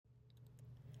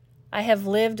I have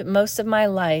lived most of my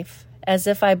life as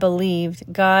if I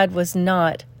believed God was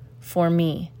not for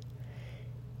me.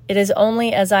 It is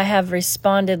only as I have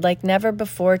responded like never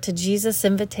before to Jesus'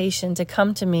 invitation to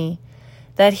come to me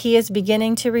that He is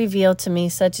beginning to reveal to me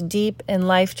such deep and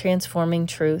life-transforming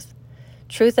truth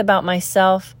about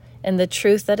myself and the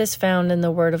truth that is found in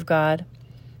the Word of God.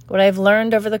 What I've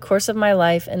learned over the course of my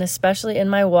life, and especially in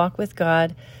my walk with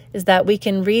God, is that we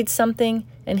can read something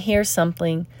and hear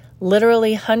something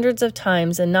literally hundreds of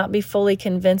times and not be fully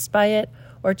convinced by it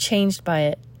or changed by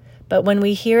it. But when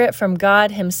we hear it from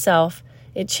God Himself,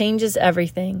 it changes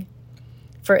everything.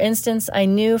 For instance, I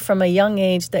knew from a young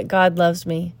age that God loves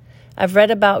me. I've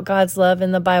read about God's love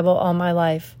in the Bible all my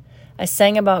life. I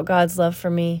sang about God's love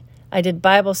for me. I did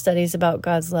Bible studies about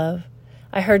God's love.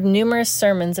 I heard numerous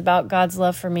sermons about God's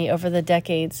love for me over the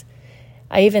decades.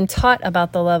 I even taught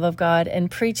about the love of God and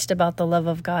preached about the love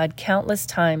of God countless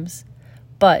times.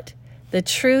 But the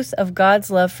truth of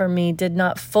God's love for me did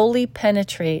not fully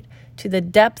penetrate to the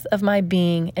depth of my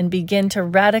being and begin to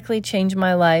radically change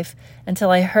my life until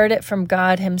I heard it from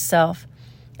God Himself,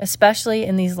 especially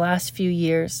in these last few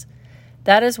years.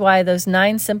 That is why those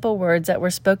 9 simple words that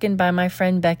were spoken by my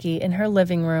friend Becky in her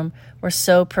living room were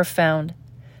so profound.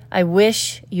 I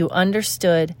wish you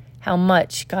understood how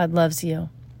much God loves you.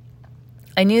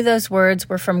 I knew those words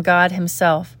were from God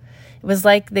Himself. It was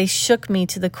like they shook me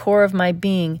to the core of my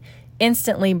being,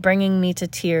 instantly bringing me to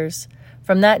tears.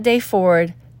 From that day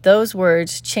forward, those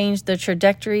words changed the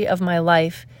trajectory of my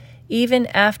life, even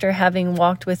after having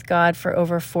walked with God for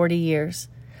over 40 years.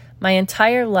 My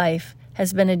entire life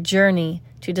has been a journey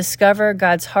to discover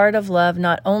God's heart of love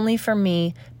not only for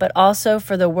me, but also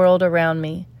for the world around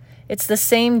me. It's the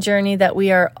same journey that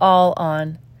we are all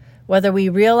on, whether we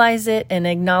realize it and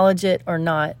acknowledge it or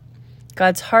not.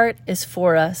 God's heart is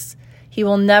for us. He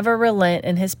will never relent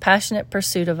in His passionate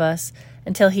pursuit of us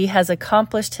until He has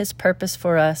accomplished His purpose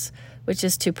for us, which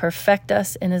is to perfect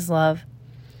us in His love.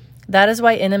 That is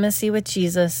why intimacy with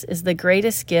Jesus is the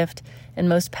greatest gift and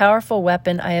most powerful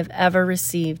weapon I have ever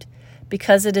received,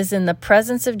 because it is in the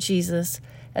presence of Jesus,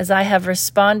 as I have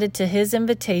responded to His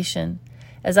invitation,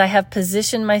 as I have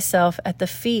positioned myself at the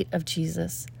feet of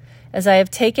Jesus, as I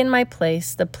have taken my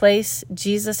place, the place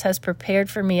Jesus has prepared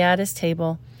for me at His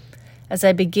table, as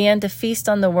I began to feast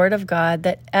on the Word of God,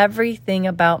 that everything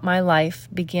about my life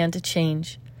began to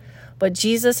change. What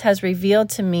Jesus has revealed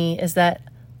to me is that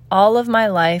all of my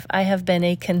life I have been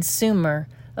a consumer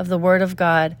of the Word of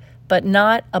God, but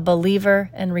not a believer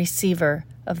and receiver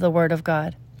of the Word of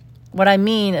God. What I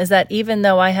mean is that even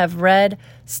though I have read,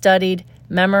 studied,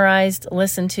 memorized,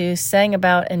 listened to, sang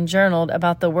about, and journaled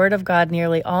about the Word of God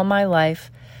nearly all my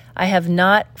life, I have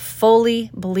not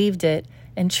fully believed it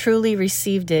and truly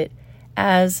received it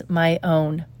as my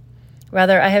own.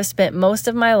 Rather, I have spent most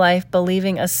of my life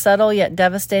believing a subtle yet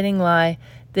devastating lie: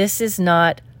 this is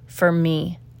not for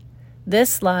me.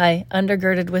 This lie,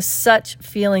 undergirded with such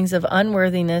feelings of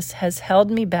unworthiness, has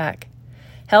held me back,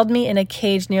 held me in a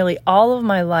cage nearly all of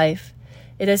my life.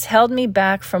 It has held me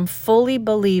back from fully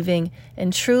believing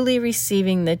and truly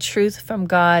receiving the truth from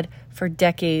God for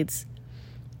decades.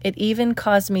 It even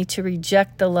caused me to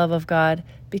reject the love of God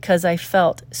because I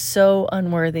felt so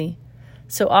unworthy.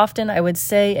 So often I would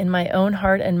say in my own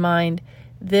heart and mind,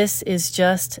 this is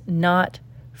just not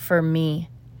for me.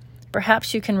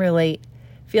 Perhaps you can relate.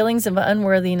 Feelings of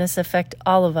unworthiness affect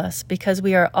all of us because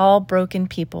we are all broken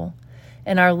people,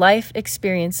 and our life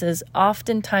experiences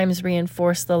oftentimes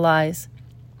reinforce the lies.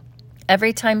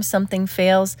 Every time something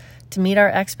fails to meet our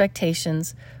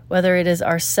expectations, whether it is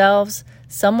ourselves,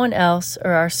 someone else,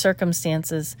 or our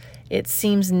circumstances, it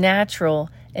seems natural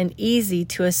and easy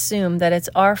to assume that it's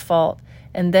our fault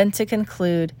and then to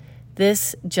conclude,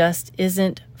 this just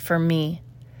isn't for me.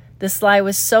 This lie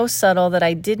was so subtle that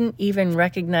I didn't even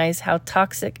recognize how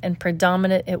toxic and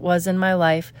predominant it was in my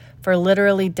life for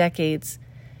literally decades.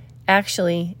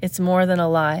 Actually, it's more than a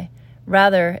lie.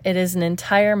 Rather, it is an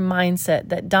entire mindset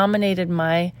that dominated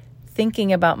my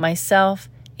thinking about myself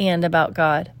and about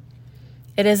God.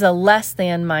 It is a less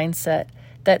than mindset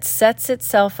that sets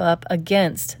itself up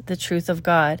against the truth of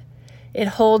God. It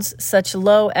holds such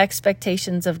low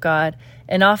expectations of God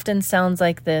and often sounds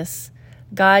like this: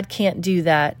 God can't do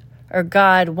that, or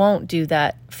God won't do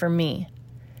that for me.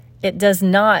 It does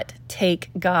not take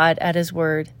God at His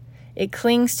word. It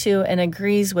clings to and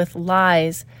agrees with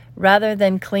lies rather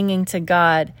than clinging to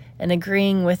God and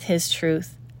agreeing with His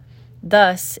truth.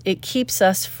 Thus, it keeps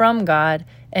us from God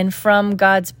and from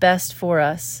God's best for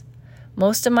us.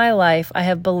 Most of my life, I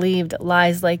have believed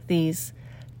lies like these: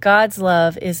 God's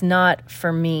love is not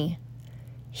for me.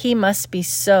 He must be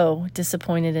so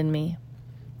disappointed in me.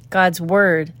 God's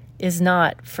word is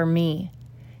not for me.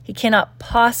 He cannot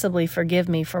possibly forgive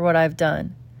me for what I've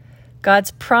done.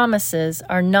 God's promises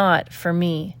are not for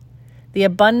me. The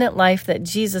abundant life that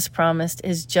Jesus promised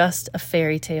is just a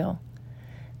fairy tale.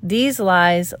 These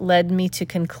lies led me to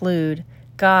conclude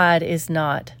God is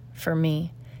not for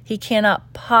me. He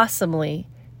cannot possibly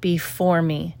be for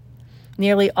me.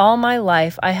 Nearly all my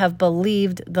life, I have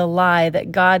believed the lie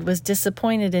that God was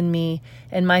disappointed in me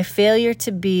and my failure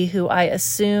to be who I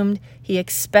assumed He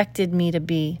expected me to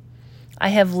be. I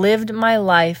have lived my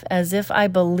life as if I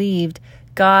believed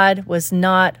God was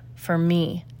not for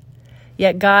me.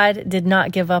 Yet God did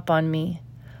not give up on me.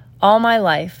 All my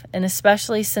life, and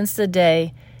especially since the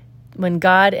day when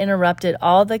God interrupted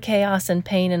all the chaos and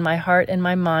pain in my heart and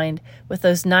my mind with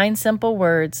those 9 simple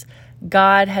words,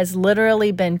 God has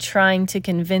literally been trying to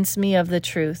convince me of the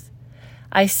truth.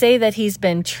 I say that He's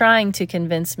been trying to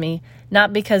convince me,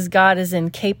 not because God is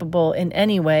incapable in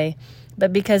any way,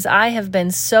 but because I have been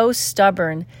so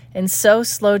stubborn and so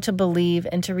slow to believe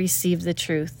and to receive the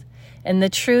truth. And the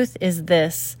truth is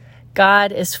this: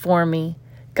 God is for me.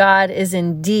 God is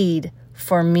indeed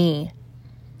for me.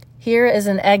 Here is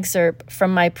an excerpt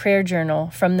from my prayer journal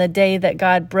from the day that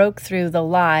God broke through the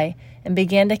lie and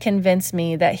began to convince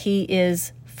me that He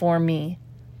is for me.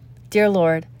 Dear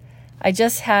Lord, I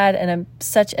just had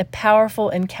such a powerful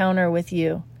encounter with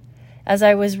You. As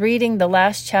I was reading the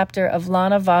last chapter of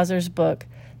Lana Vawser's book,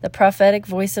 The Prophetic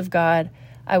Voice of God,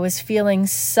 I was feeling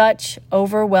such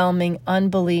overwhelming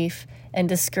unbelief and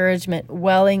discouragement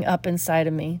welling up inside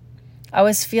of me. I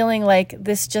was feeling like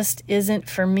this just isn't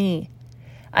for me.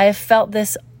 I have felt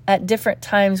this at different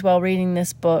times while reading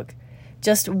this book,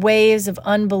 just waves of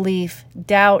unbelief,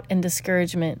 doubt, and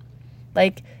discouragement.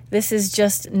 Like this is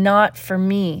just not for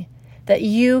me, that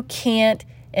You can't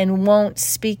and won't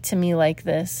speak to me like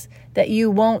this, that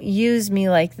You won't use me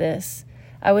like this.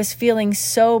 I was feeling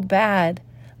so bad,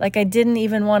 like I didn't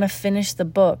even want to finish the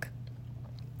book.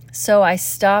 So I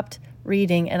stopped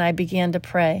reading and I began to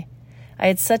pray. I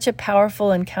had such a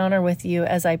powerful encounter with You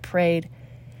as I prayed.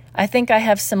 I think I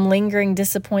have some lingering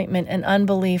disappointment and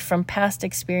unbelief from past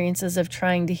experiences of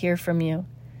trying to hear from You.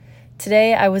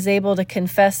 Today I was able to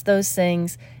confess those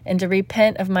things and to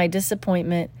repent of my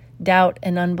disappointment, doubt,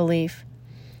 and unbelief.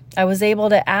 I was able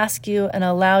to ask You and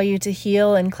allow You to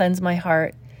heal and cleanse my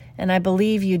heart, and I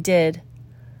believe You did.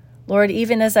 Lord,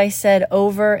 even as I said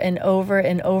over and over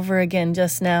and over again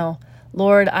just now,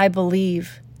 Lord, I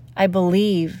believe, I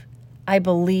believe, I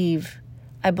believe,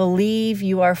 I believe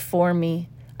You are for me.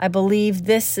 I believe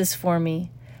this is for me.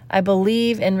 I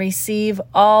believe and receive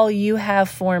all You have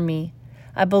for me.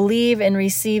 I believe and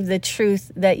receive the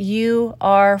truth that You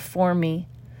are for me.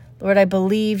 Lord, I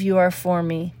believe You are for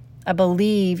me. I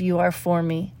believe You are for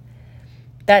me.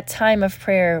 That time of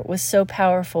prayer was so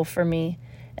powerful for me,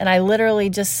 and I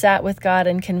literally just sat with God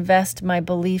and confessed my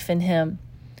belief in Him.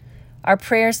 Our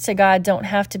prayers to God don't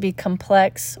have to be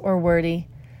complex or wordy.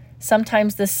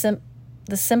 Sometimes the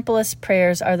simplest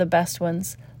prayers are the best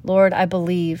ones. Lord, I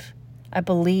believe, I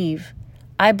believe,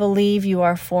 I believe You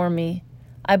are for me.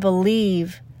 I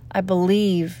believe, I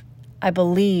believe, I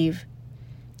believe.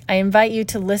 I invite you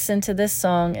to listen to this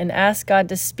song and ask God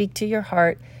to speak to your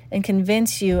heart and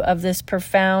convince you of this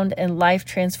profound and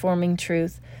life-transforming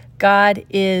truth. God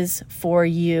is for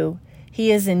you.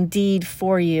 He is indeed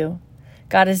for you.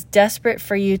 God is desperate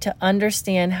for you to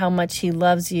understand how much He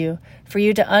loves you, for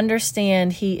you to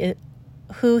understand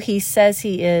who He says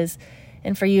He is,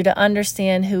 and for you to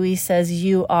understand who He says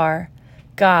you are.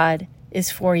 God is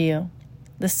for you.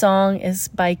 The song is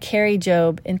by Carrie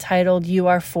Job entitled You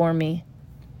Are For Me.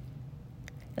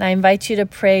 And I invite you to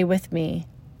pray with me.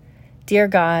 Dear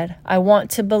God, I want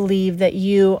to believe that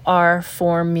You are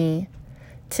for me.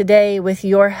 Today, with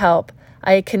Your help,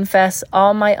 I confess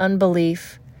all my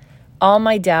unbelief, all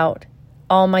my doubt,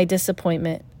 all my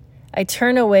disappointment. I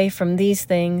turn away from these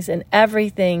things and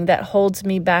everything that holds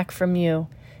me back from You,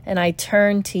 and I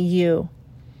turn to You.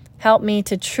 Help me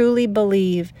to truly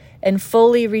believe and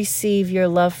fully receive Your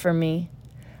love for me.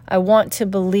 I want to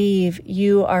believe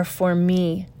You are for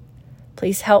me.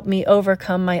 Please help me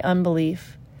overcome my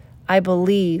unbelief. I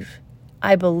believe,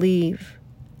 I believe,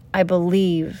 I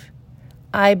believe,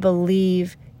 I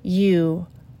believe You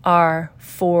are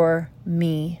for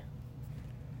me.